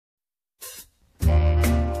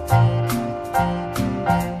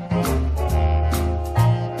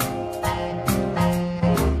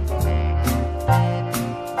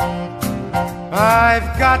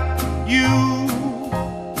you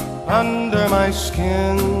under my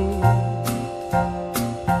skin.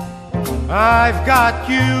 I've got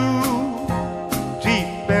you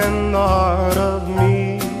deep in the heart of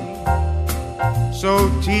me, so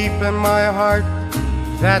deep in my heart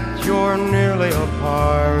that you're nearly a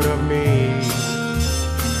part of me.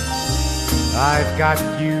 I've got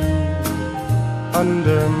you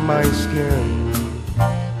under my skin.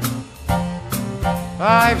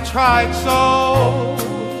 I've tried so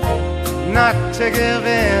not to give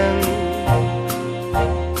in.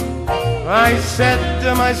 I said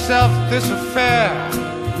to myself this affair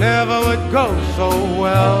never would go so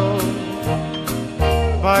well.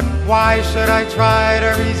 But why should I try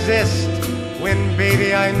to resist when,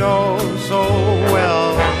 baby, I know so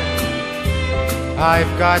well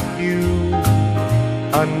I've got you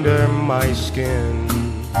under my skin.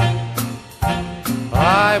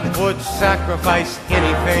 I would sacrifice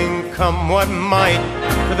anything, come what might,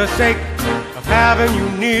 for the sake of having you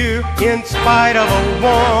near, in spite of a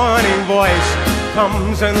warning voice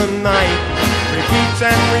comes in the night, repeats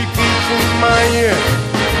and repeats in my ear.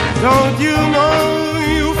 Don't you know,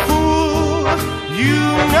 you fool, you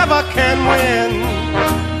never can win.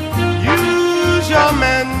 Use your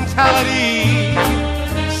mentality,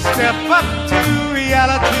 step up to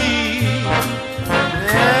reality.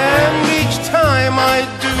 And each time I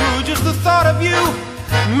do, just the thought of you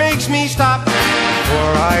makes me stop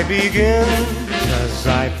before I begin. 'Cause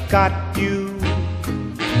I've got you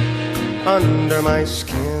under my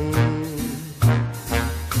skin.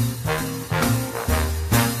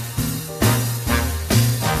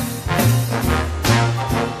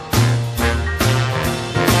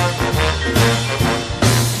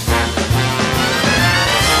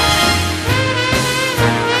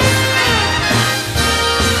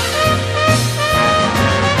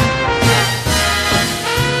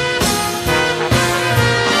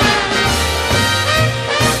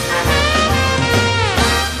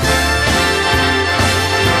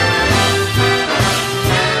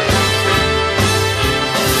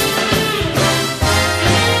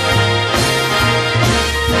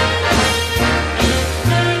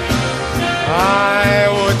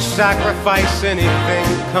 Sacrifice anything,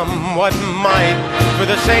 come what might, for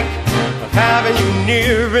the sake of having you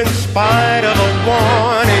near, in spite of a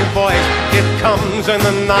warning voice. It comes in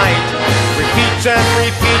the night, repeats and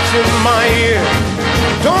repeats in my ear.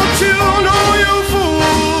 Don't you know, you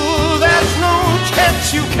fool, there's no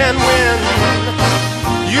chance you can win.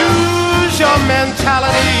 Use your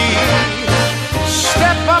mentality,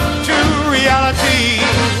 step up to reality.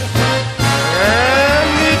 And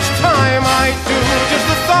each time I do, just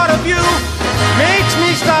the thought of you makes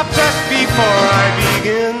me stop just before I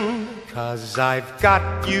begin. 'Cause I've got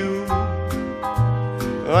you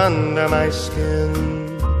under my skin,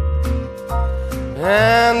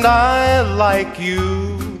 and I like you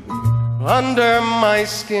under my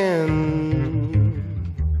skin.